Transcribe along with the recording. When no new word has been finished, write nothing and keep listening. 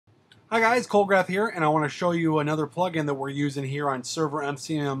Hi guys, Colgraph here, and I want to show you another plugin that we're using here on server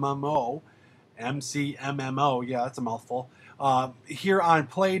MCMMO. MCMMO, yeah, that's a mouthful. Here on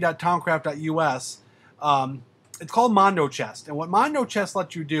play.towncraft.us. It's called MondoChest, and what MondoChest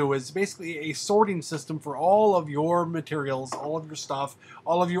lets you do is basically a sorting system for all of your materials, all of your stuff,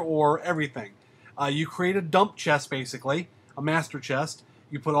 all of your ore, everything. You create a dump chest, basically, a master chest.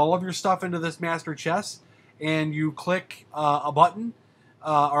 You put all of your stuff into this master chest, and you click a button.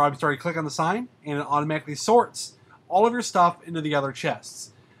 Click on the sign, and it automatically sorts all of your stuff into the other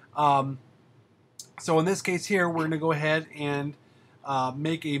chests. So in this case here, we're going to go ahead and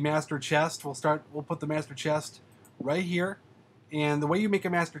make a master chest. We'll put the master chest right here. And the way you make a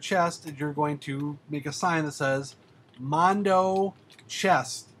master chest is you're going to make a sign that says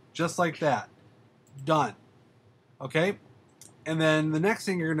MondoChest, just like that. Done. Okay? And then the next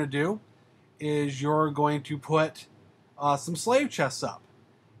thing you're going to do is you're going to put some slave chests up.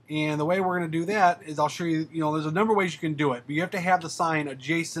 And the way we're going to do that is I'll show you, there's a number of ways you can do it, but you have to have the sign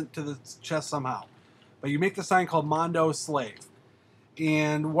adjacent to the chest somehow. But you make the sign called Mondo Slave.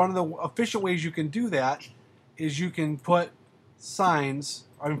 And one of the efficient ways you can do that is you can put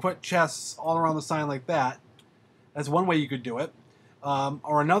put chests all around the sign like that. That's one way you could do it.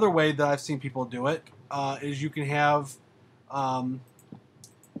 Or another way that I've seen people do it is you can have,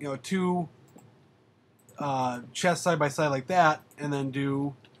 two chests side by side like that, and then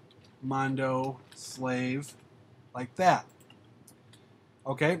do Mondo Slave like that.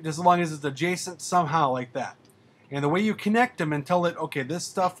 Okay, just as long as it's adjacent somehow like that. And the way you connect them and tell it, okay, this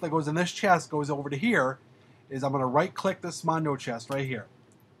stuff that goes in this chest goes over to here, is I'm going to right click this Mondo chest right here.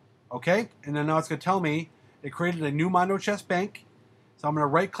 Okay, and then now it's going to tell me it created a new Mondo chest bank. So I'm going to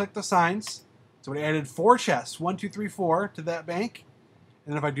right click the signs. So it added 4 chests, 1, 2, 3, 4 to that bank.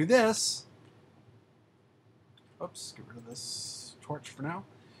 And if I do this, oops, get rid of this torch for now.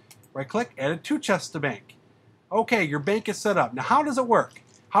 Right click, added 2 chests to bank. Okay, your bank is set up. Now how does it work?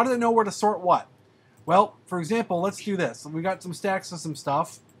 How does it know where to sort what? Well, for example, let's do this. We got some stacks of some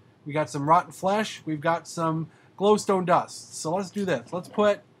stuff. We got some rotten flesh. We've got some glowstone dust. So let's do this. Let's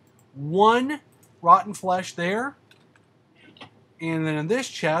put 1 rotten flesh there. And then in this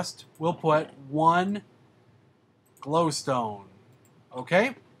chest, we'll put 1 glowstone.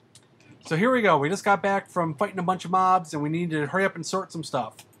 Okay? So here we go. We just got back from fighting a bunch of mobs, and we need to hurry up and sort some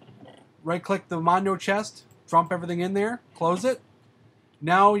stuff. Right-click the Mondo chest, dump everything in there, close it.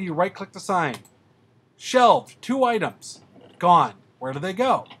 Now you right-click the sign. Shelved, 2 items. Gone. Where do they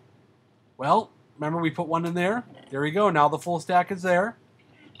go? Well, remember we put 1 in there? There we go. Now the full stack is there.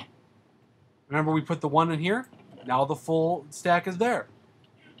 Remember we put the 1 in here? Now the full stack is there.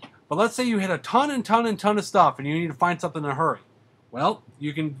 But let's say you hit a ton of stuff, and you need to find something in a hurry. Well,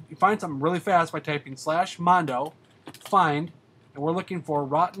 you can find something really fast by typing /mondo find, and we're looking for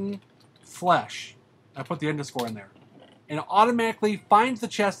rotten flesh. I put the underscore in there. And it automatically finds the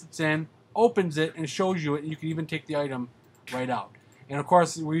chest it's in, opens it, and shows you it, and you can even take the item right out. And of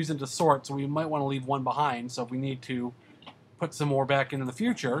course, we're using it to sort, so we might want to leave 1 behind, so if we need to put some more back into the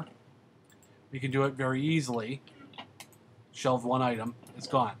future, we can do it very easily. Shelve 1 item, it's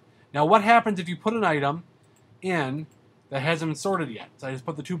gone. Now what happens if you put an item in that hasn't been sorted yet? So I just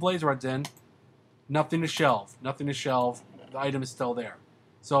put the 2 blaze rods in, nothing to shelve, nothing to shelve, the item is still there.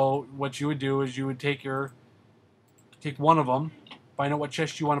 So what you would do is you would take 1 of them, find out what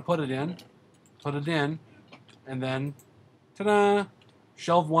chest you want to put it in, and then, ta-da,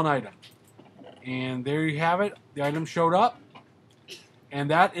 shelve 1 item. And there you have it, the item showed up. And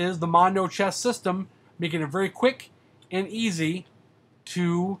that is the Mondo chest system, making it very quick and easy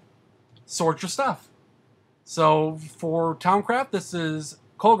to sort your stuff. So for Towncraft, this is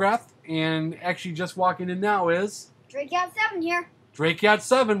Colgraph, and actually just walking in now is DrakeYat7 here.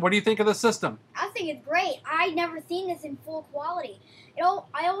 DrakeYat7, what do you think of the system? I think it's great. I'd never seen this in full quality.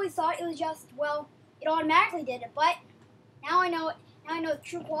 I always thought it was just, well, it automatically did it, but now I know it. Now I know the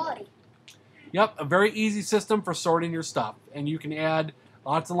true quality. Yep, a very easy system for sorting your stuff, and you can add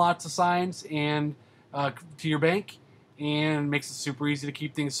lots and lots of signs and to your bank, and makes it super easy to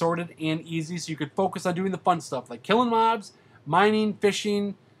keep things sorted and easy, so you could focus on doing the fun stuff like killing mobs, mining,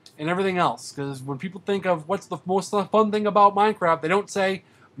 fishing, and everything else. Because when people think of what's the most fun thing about Minecraft, they don't say,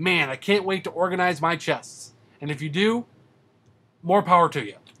 man, I can't wait to organize my chests. And if you do, more power to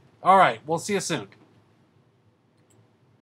you. Alright, we'll see you soon.